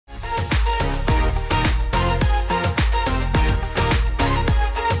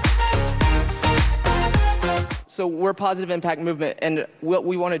So we're Positive Impact Movement, and what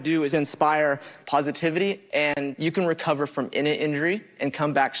we want to do is inspire positivity, and you can recover from any injury and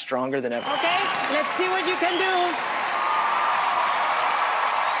come back stronger than ever. Okay, let's see what you can do.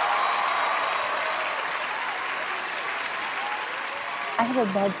 I have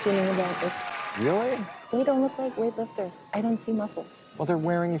a bad feeling about this. Really? They don't look like weightlifters. I don't see muscles. Well, they're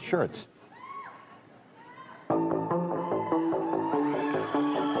wearing shirts.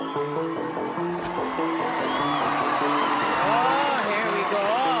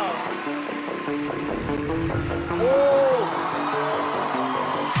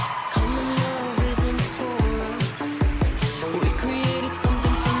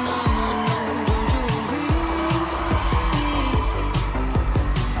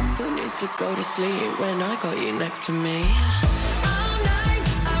 To go to sleep when I got you next to me.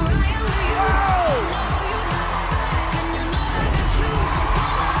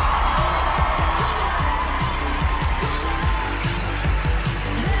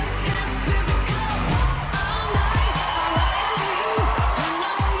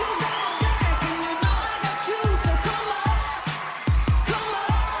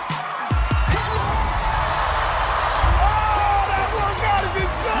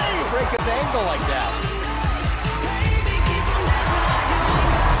 His ankle like that.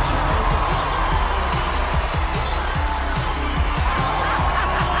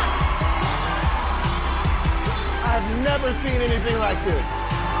 I've never seen anything like this.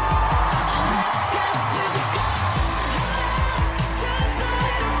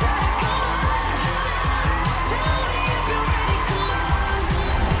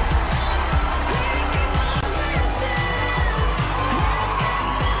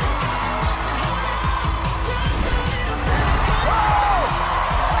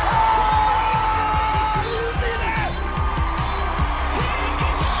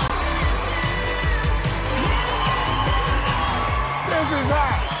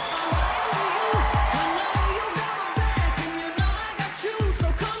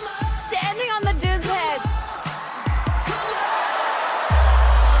 Standing on the dude's head.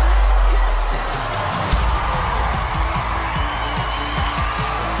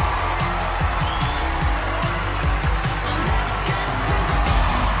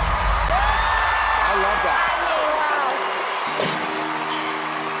 I love that.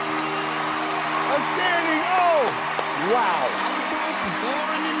 A standing O. Wow. I was hoping for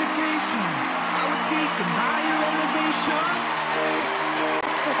an indication. I was seeking higher elevation.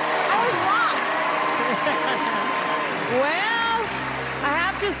 I was wrong. Well, I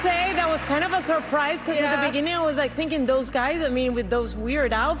have to say that was kind of a surprise because at the beginning I was like thinking those guys, I mean, with those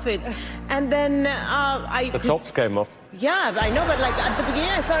weird outfits. And then The tops came off. Yeah, I know, but like at the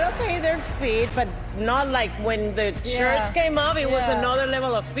beginning I thought, okay, they're fit, but not like when the shirts came off, it was another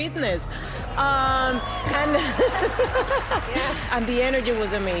level of fitness. And and the energy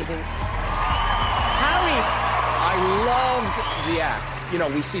was amazing. Howie. I loved the act. You know,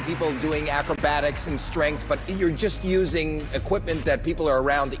 we see people doing acrobatics and strength, but you're just using equipment that people are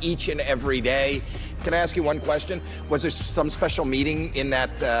around each and every day. Can I ask you one question? Was there some special meeting in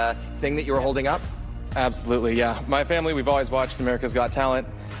that thing that you were holding up? Absolutely, yeah. My family, we've always watched America's Got Talent.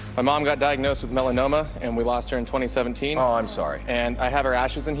 My mom got diagnosed with melanoma, and we lost her in 2017. Oh, I'm sorry. And I have her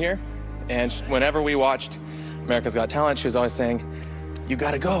ashes in here. And whenever we watched America's Got Talent, she was always saying, you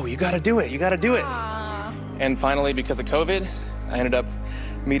gotta go, you gotta do it, you gotta do it. Aww. And finally, because of COVID, I ended up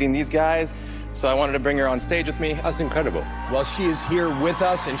meeting these guys. So I wanted to bring her on stage with me. That's incredible. Well, she is here with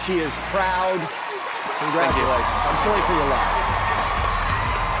us, and she is proud. Congratulations. I'm sorry for your loss.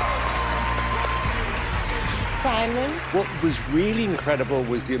 Simon. What was really incredible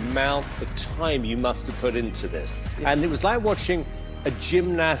was the amount of time you must have put into this. Yes. And it was like watching a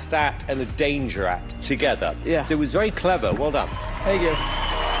gymnast act and a danger act together. Yeah. So it was very clever. Well done. Thank you.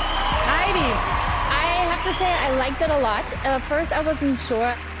 Heidi. I have to say I liked it a lot. At first I wasn't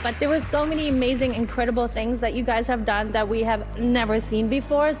sure, but there were so many amazing, incredible things that you guys have done that we have never seen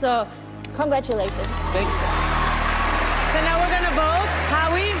before. So congratulations. Thank you. So now we're gonna vote.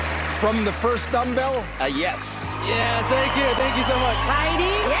 Howie. From the first dumbbell, a yes. Yes, thank you. Thank you so much.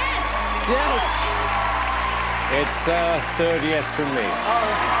 Heidi. Yes. Yes. It's third yes from me.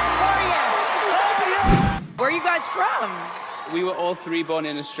 Where are you guys from? We were all three born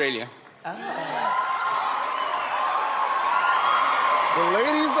in Australia. The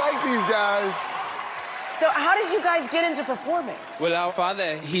ladies like these guys. So how did you guys get into performing? Well, our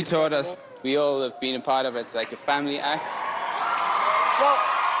father, he taught us. We all have been a part of it. It's like a family act. Well,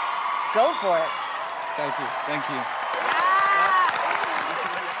 go for it. Thank you. Thank you.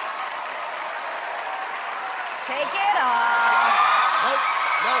 Take it off. No,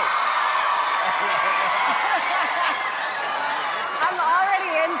 no. I'm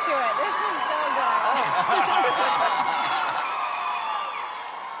already into it. This is so good.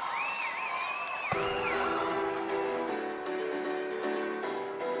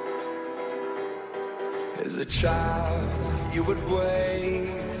 As a child, you would wait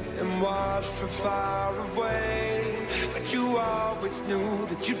and watch from far away, but you always knew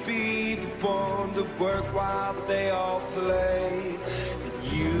that you'd be the one to work while they all play. And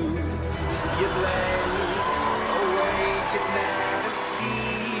you lay awake at night and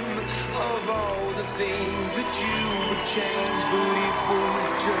scheme of all the things that you would change, but it was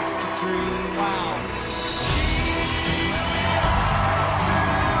just a dream. Wow.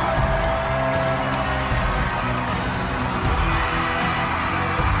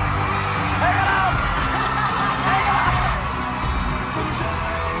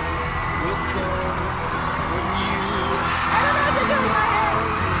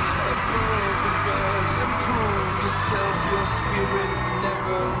 Your spirit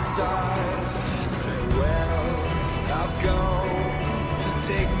never dies. Farewell, I've gone to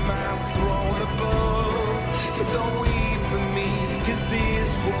take my throne above. But don't weep for me, 'cause this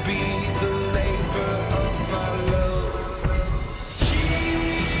will be the labor of my love.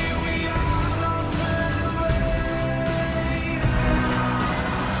 Here we are, don't turn away.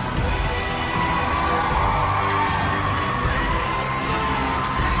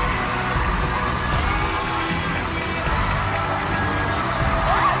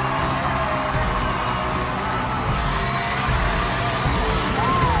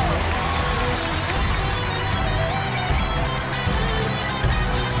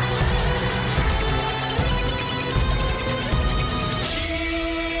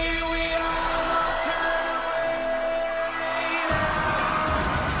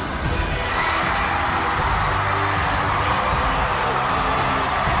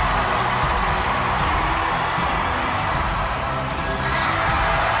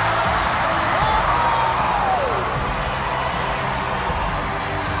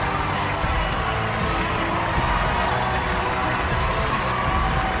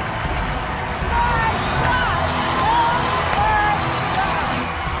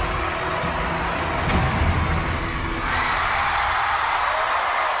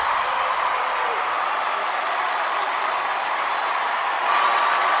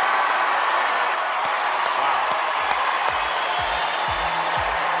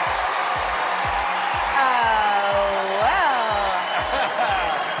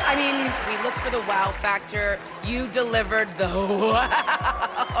 For the wow factor, you delivered the wow.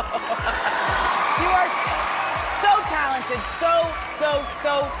 You are so talented, so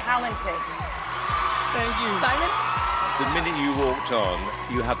talented. Thank you. Simon? The minute you walked on,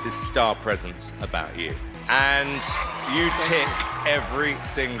 you have this star presence about you. And you tick every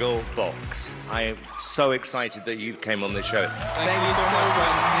single box. I am so excited that you came on this show. Thank you so much,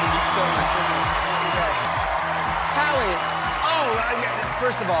 son. Thank you so much. Howie.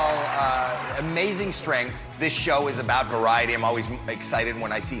 First of all, amazing strength. This show is about variety. I'm always excited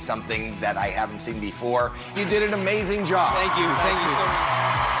when I see something that I haven't seen before. You did an amazing job. Thank you. Thank you so much.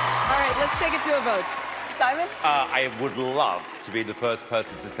 All right, let's take it to a vote. Simon? I would love to be the first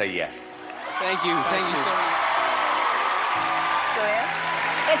person to say yes. Thank you. Thank you so much. Joanne?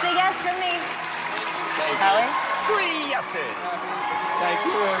 It's a yes from me. Howie? 3 yeses. Thank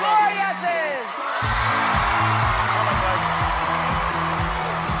you very much. 4 yeses.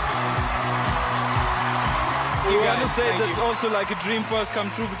 We want to say that's also like a dream for us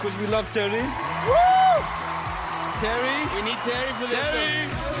come true because we love Terry. Woo! Terry. We need Terry for this. Terry.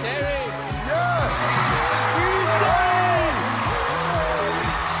 Terry. Yeah. We need Terry.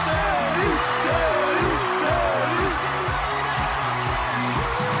 Terry. Terry. Terry.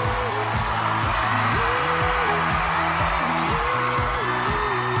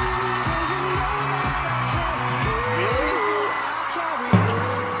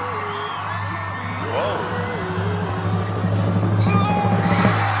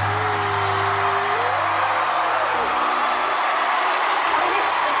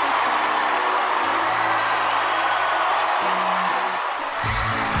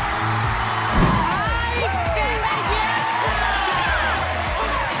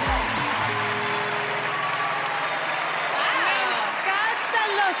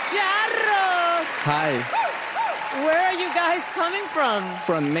 Hi. Where are you guys coming from?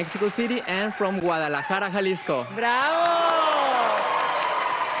 From Mexico City and from Guadalajara, Jalisco. Bravo!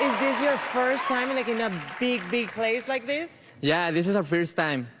 Is this your first time like in a big place like this? Yeah, this is our first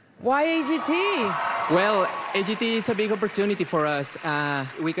time. Why AGT? Well, AGT is a big opportunity for us.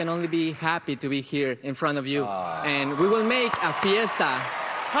 We can only be happy to be here in front of you. And we will make a fiesta.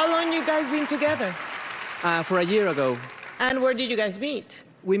 How long you guys been together? For a year ago. And where did you guys meet?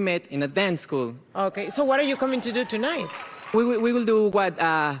 We met in a dance school. Okay, so what are you coming to do tonight? We will do what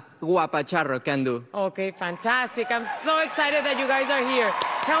Guapacharros can do. Okay, fantastic. I'm so excited that you guys are here.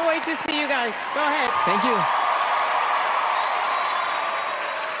 Can't wait to see you guys. Go ahead. Thank you.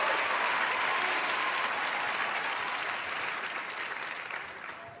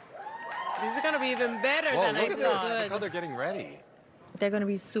 This is going to be even better Whoa, than I look at thought. this. Look how they're getting ready. They're going to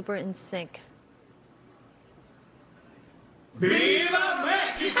be super in sync. ¡Viva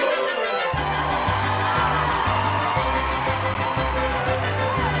México!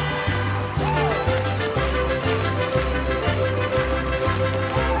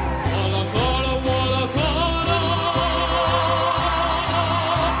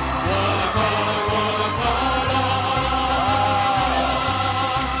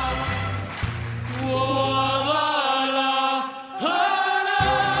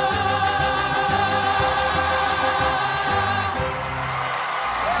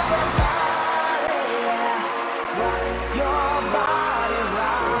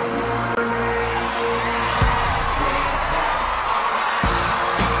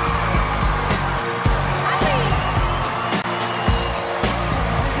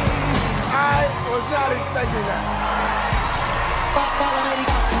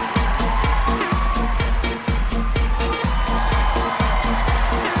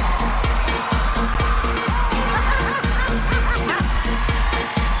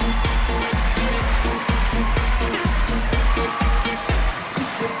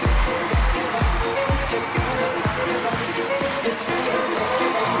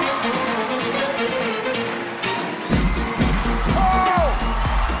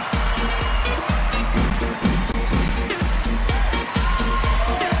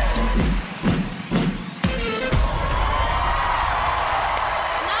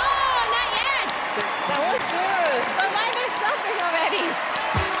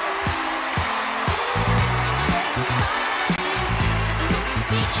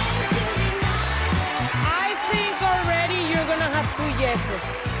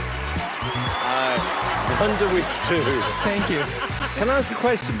 I wonder which two. Thank you. Can I ask a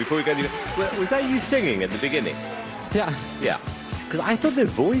question before we go? Was that you singing at the beginning? Yeah. Yeah. Because I thought their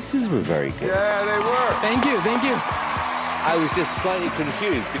voices were very good. Yeah, they were. Thank you, thank you. I was just slightly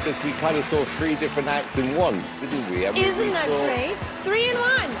confused because we kind of saw 3 different acts in one, didn't we? I mean, Isn't that great? 3 in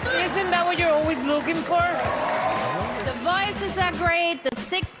 1. Isn't that what you're always looking for? The voices are great. The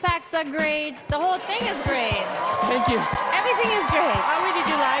 6-packs are great. The whole thing is great. Thank you. Everything is great. Howie, did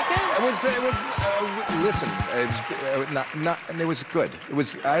you like it? Listen, it was good. It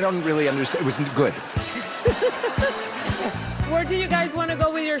was, I don't really understand, it was good. Where do you guys want to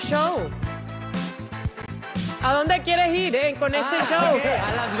go with your show? ¿A dónde quieres ir con este show? Okay.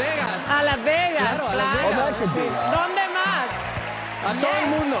 A Las Vegas. A Las Vegas. Claro, a Las Vegas. ¿Dónde más? A todo el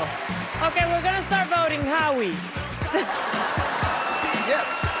mundo. Okay, we're gonna start voting. Howie. Yes.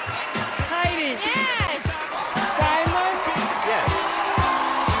 Heidi. Yes. Simon. Yes.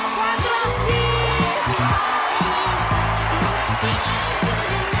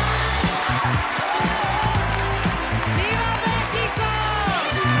 ¡Viva México!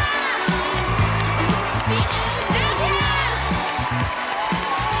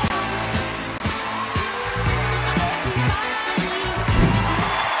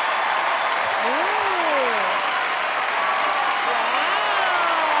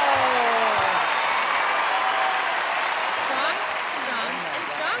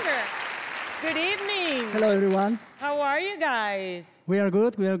 Good evening. Hello, everyone. How are you guys? We are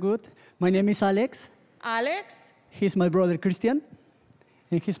good, we are good. My name is Alex. Alex? He's my brother, Christian.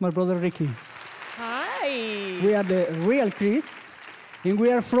 And he's my brother, Ricky. Hi. We are the Rialcris. And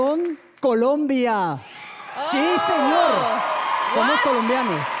we are from Colombia. Sí, señor. Somos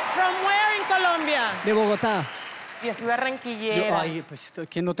colombianos. From where in Colombia? De Bogotá. Yo soy barranquillera. Ay, pues,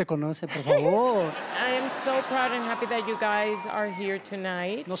 ¿quién no te conoce, por favor? I am so proud and happy that you guys are here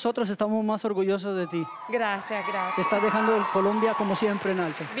tonight. Nosotros estamos más orgullosos de ti. Gracias, Te gracias. estás dejando Colombia como siempre en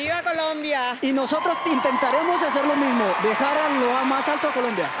alto. ¡Viva Colombia! Y nosotros intentaremos hacer lo mismo, dejar a lo más alto a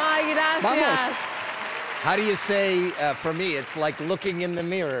Colombia. Ay, gracias. Vamos. How do you say, for me, it's like looking in the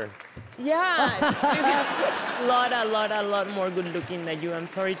mirror. Yeah. a lot more good looking than you. I'm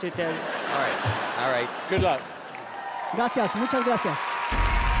sorry to tell you. All right. Good luck. Gracias, muchas gracias.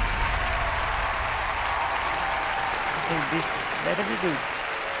 Okay, this better be good.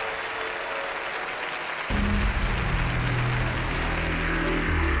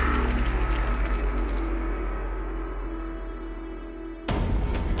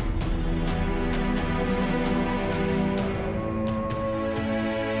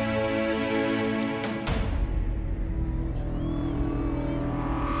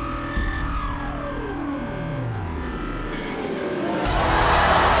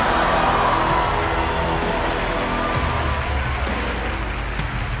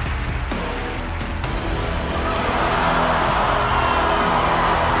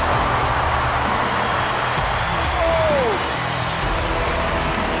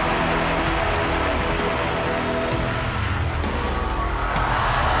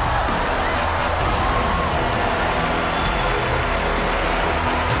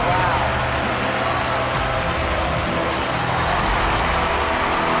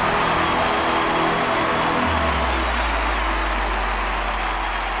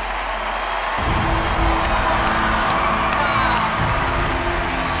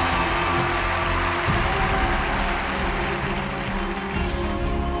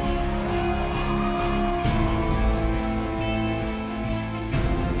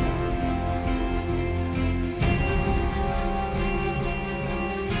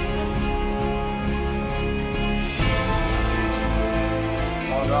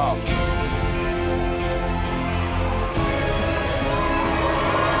 Oh, no.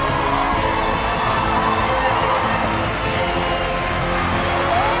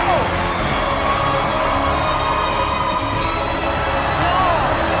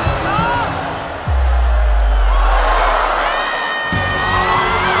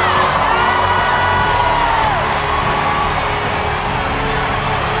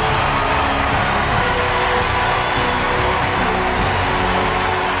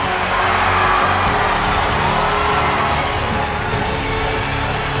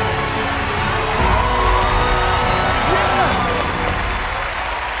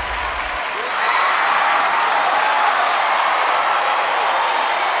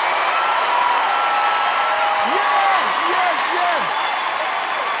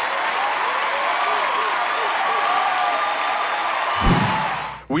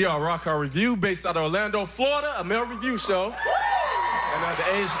 We are Rock Our Revue, based out of Orlando, Florida, a male review show. And the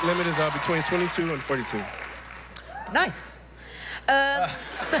age limit is between 22 and 42. Nice. And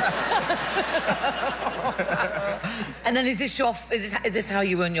then is this how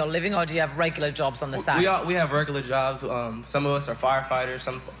you earn your living, or do you have regular jobs on the side? We have regular jobs. Some of us are firefighters.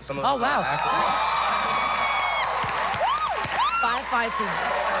 Some of us wow. are actors. Firefighters.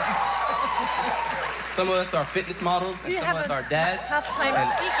 Some of us are fitness models, and some of us are dads. Tough time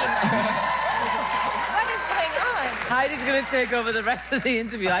speaking. What is going on? Heidi's going to take over the rest of the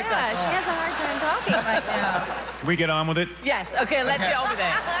interview. Yeah, she has a hard time talking right now. Can we get on with it? Yes, okay, let's get on with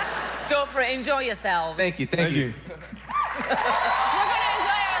it. Go for it, enjoy yourselves. Thank you. We're going to enjoy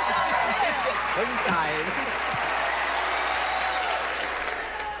ourselves too. I'm tired.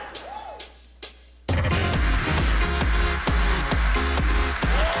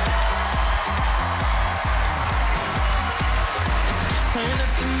 Turn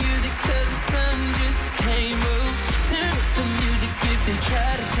up the music 'cause the sun just came up. Turn up the music if they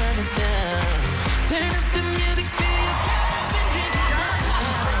try to turn us down. Turn up the music, fill your cup and drink it down.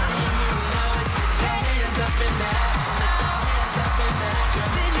 Put your hands up in that. Put your hands up in that.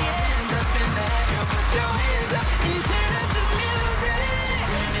 Put your hands up in that. Put your hands up and turn up the music.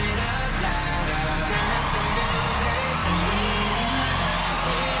 Turn it up louder. Turn up the music.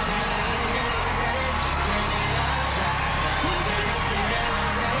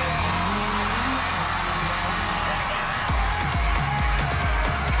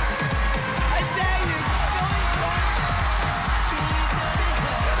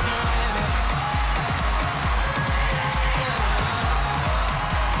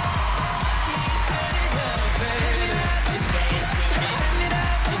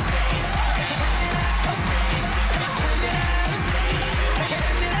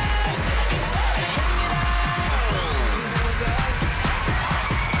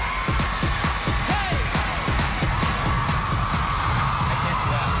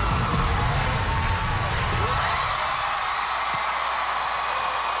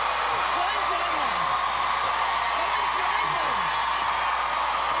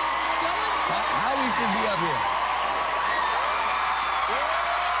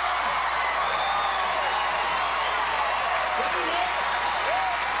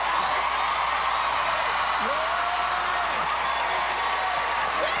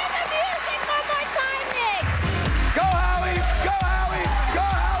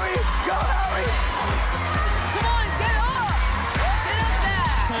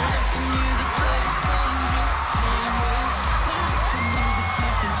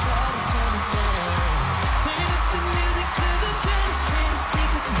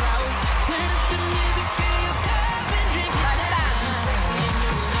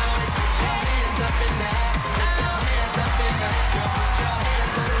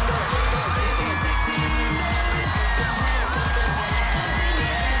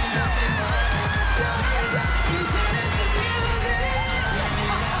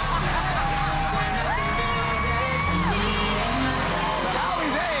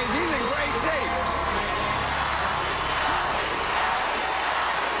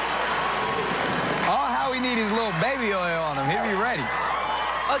 baby oil on him. He'll be ready.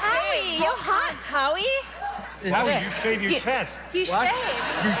 Okay. Howie, you're hot, Howie. Howie, you shave your chest. You What?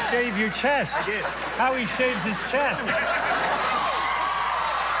 shave. You shave your chest. I did. Howie shaves his chest.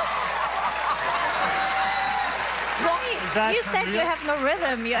 You said you have no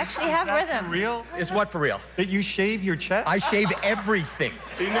rhythm. You actually have rhythm. For real? Is what for real? That you shave your chest? I shave everything.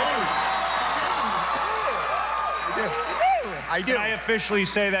 He knows. I do. Can I officially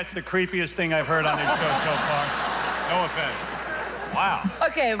say that's the creepiest thing I've heard on this show so far? No offense. Wow.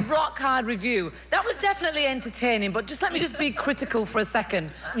 Okay, rock hard review. That was definitely entertaining, but let me be critical for a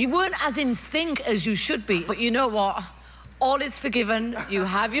second. You weren't as in sync as you should be, but you know what? all is forgiven. You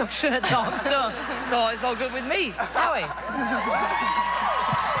have your shirt off, so it's all good with me. Howie.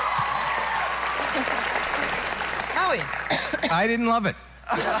 Howie. I didn't love it.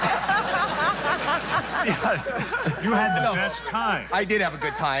 You had the best time. I did have a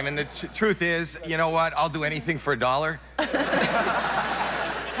good time, and the truth is, you know what? I'll do anything for $1.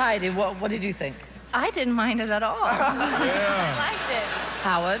 Heidi, what did you think? I didn't mind it at all. I liked it.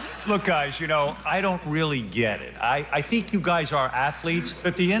 Howard? Look, guys, you know, I don't really get it. I think you guys are athletes, but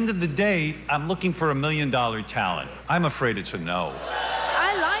at the end of the day, I'm looking for $1 million talent. I'm afraid it's a no.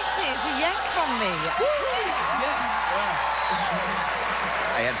 I liked it. It's a yes from me.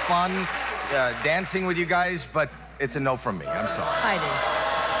 I had fun dancing with you guys, but it's a no from me. I'm sorry. Heidi.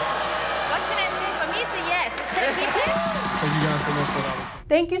 What can I say? For me, it's a yes. Thank you guys so much for that.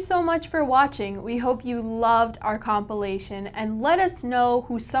 Thank you so much for watching. We hope you loved our compilation, and let us know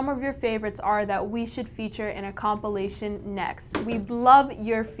who some of your favorites are that we should feature in a compilation next. We'd love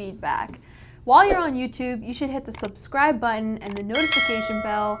your feedback. While you're on YouTube, you should hit the subscribe button and the notification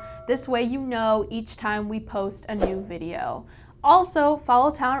bell. This way you know each time we post a new video. Also,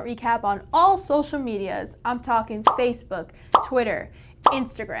 follow Talent Recap on all social medias. I'm talking Facebook, Twitter,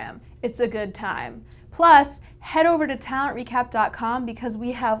 Instagram. It's a good time. Plus, head over to talentrecap.com because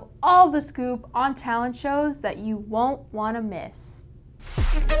we have all the scoop on talent shows that you won't want to miss.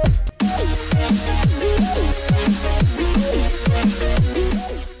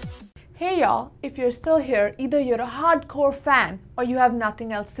 Hey y'all, if you're still here, either you're a hardcore fan or you have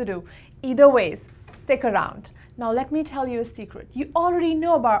nothing else to do. Either ways, stick around. Now let me tell you a secret. You already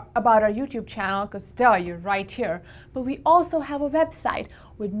know about our YouTube channel because duh, you're right here. But we also have a website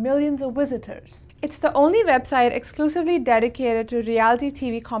with millions of visitors. It's the only website exclusively dedicated to reality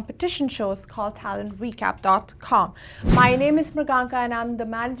TV competition shows called talentrecap.com. My name is Mriganka and I'm the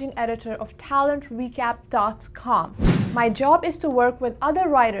managing editor of talentrecap.com. My job is to work with other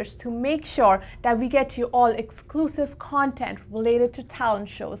writers to make sure that we get you all exclusive content related to talent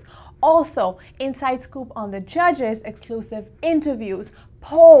shows. Also, inside scoop on the judges, exclusive interviews,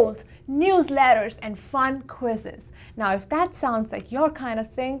 polls, newsletters, and fun quizzes. Now, if that sounds like your kind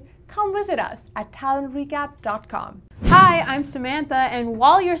of thing, come visit us at talentrecap.com. Hi, I'm Samantha, and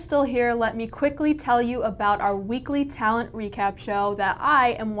while you're still here, let me quickly tell you about our weekly talent recap show that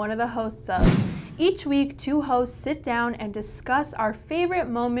I am one of the hosts of. Each week, two hosts sit down and discuss our favorite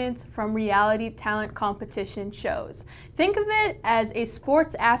moments from reality talent competition shows. Think of it as a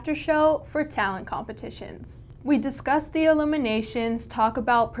sports after show for talent competitions. We discuss the eliminations, talk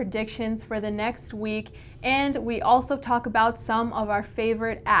about predictions for the next week, and we also talk about some of our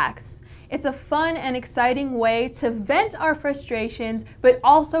favorite acts. It's a fun and exciting way to vent our frustrations, but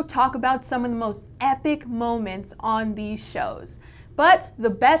also talk about some of the most epic moments on these shows. But the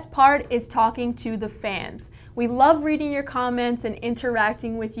best part is talking to the fans. We love reading your comments and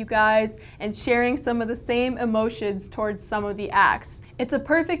interacting with you guys and sharing some of the same emotions towards some of the acts. It's a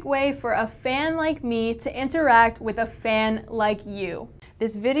perfect way for a fan like me to interact with a fan like you.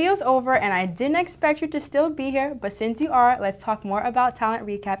 This video's over and I didn't expect you to still be here, but since you are, let's talk more about Talent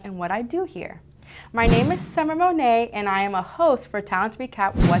Recap and what I do here. My name is Summer Monet and I am a host for Talent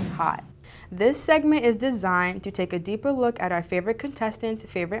Recap What's Hot. This segment is designed to take a deeper look at our favorite contestants,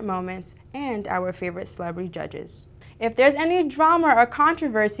 favorite moments, and our favorite celebrity judges. If there's any drama or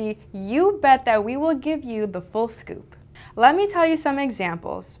controversy, you bet that we will give you the full scoop. Let me tell you some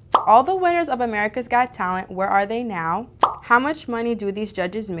examples. All the winners of America's Got Talent, where are they now? How much money do these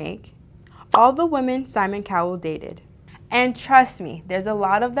judges make? All the women Simon Cowell dated. And trust me, there's a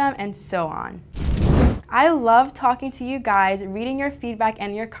lot of them, and so on. I love talking to you guys, reading your feedback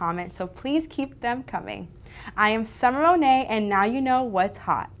and your comments, so please keep them coming. I am Summer Monet, and now you know what's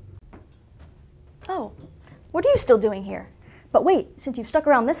hot. Oh, what are you still doing here? But wait, since you've stuck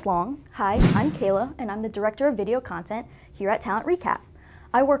around this long, hi, I'm Kayla, and I'm the director of video content here at Talent Recap.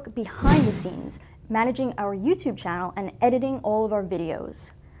 I work behind the scenes, managing our YouTube channel and editing all of our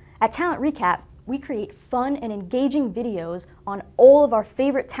videos. At Talent Recap, we create fun and engaging videos on all of our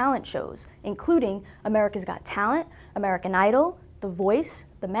favorite talent shows, including America's Got Talent, American Idol, The Voice,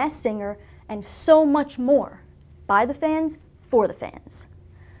 The Masked Singer, and so much more. By the fans, for the fans.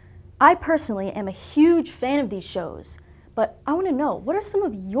 I personally am a huge fan of these shows, but I want to know, what are some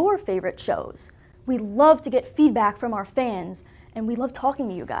of your favorite shows? We love to get feedback from our fans, and we love talking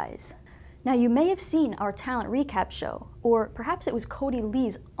to you guys. Now, you may have seen our Talent Recap show, or perhaps it was Cody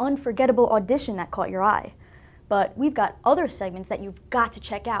Lee's unforgettable audition that caught your eye. But we've got other segments that you've got to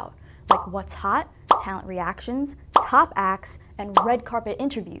check out, like What's Hot, Talent Reactions, Top Acts, and Red Carpet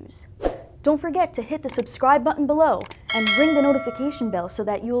Interviews. Don't forget to hit the subscribe button below and ring the notification bell so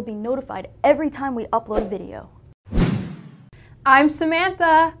that you will be notified every time we upload a video. I'm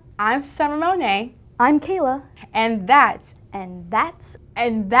Samantha. I'm Summer Monet. I'm Kayla. And that's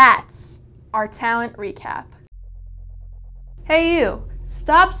our talent recap. Hey you,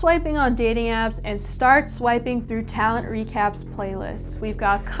 stop swiping on dating apps and start swiping through Talent Recap's playlists. We've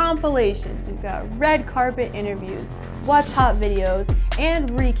got compilations, we've got red carpet interviews, what's hot videos, and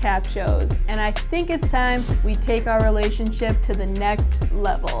recap shows. And I think it's time we take our relationship to the next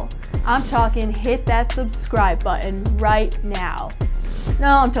level. I'm talking hit that subscribe button right now. No,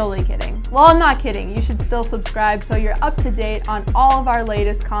 I'm totally kidding. Well, I'm not kidding. You should still subscribe so you're up to date on all of our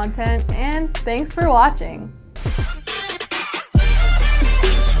latest content, and thanks for watching.